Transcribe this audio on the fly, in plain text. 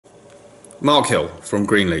Mark Hill from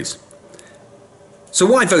Greenlees. So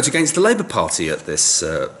why vote against the Labour Party at this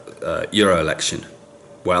Euro election?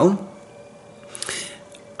 Well,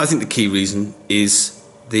 I think the key reason is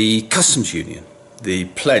the customs union, the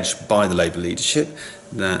pledge by the Labour leadership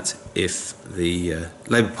that if the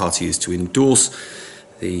Labour Party is to endorse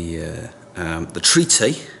the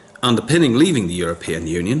treaty underpinning leaving the European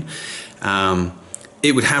Union,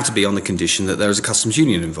 it would have to be on the condition that there is a customs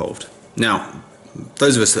union involved. Now,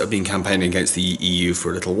 those of us that have been campaigning against the EU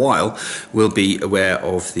for a little while will be aware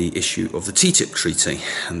of the issue of the TTIP treaty.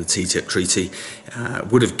 And the TTIP treaty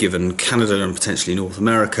would have given Canada and potentially North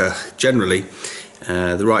America generally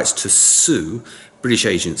the rights to sue British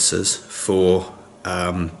agencies for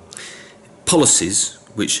policies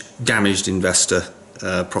which damaged investor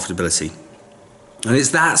profitability. And it's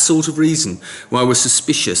that sort of reason why we're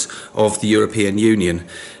suspicious of the European Union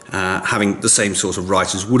having the same sort of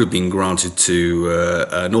right as would have been granted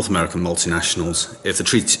to North American multinationals if the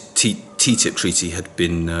TTIP treaty had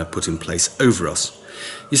been put in place over us.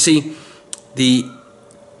 You see, the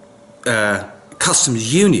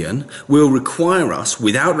customs union will require us,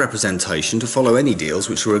 without representation, to follow any deals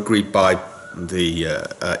which were agreed by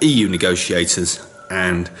the EU negotiators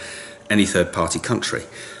and any third-party country.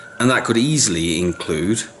 And that could easily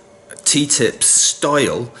include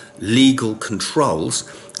TTIP-style legal controls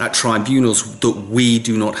at tribunals that we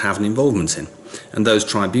do not have an involvement in. And those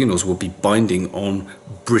tribunals will be binding on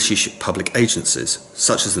British public agencies,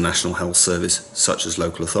 such as the National Health Service, such as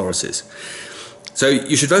local authorities. So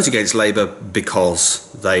you should vote against Labour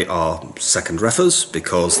because they are second reffers,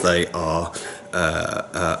 because they are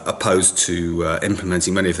opposed to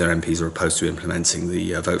implementing, many of their MPs are opposed to implementing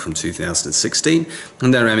the vote from 2016,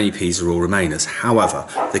 and their MEPs are all Remainers. However,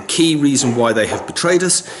 the key reason why they have betrayed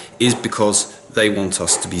us is because they want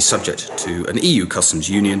us to be subject to an EU customs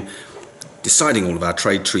union, deciding all of our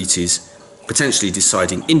trade treaties, potentially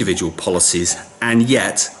deciding individual policies, and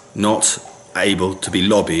yet not able to be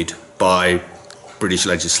lobbied by British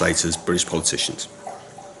legislators, British politicians.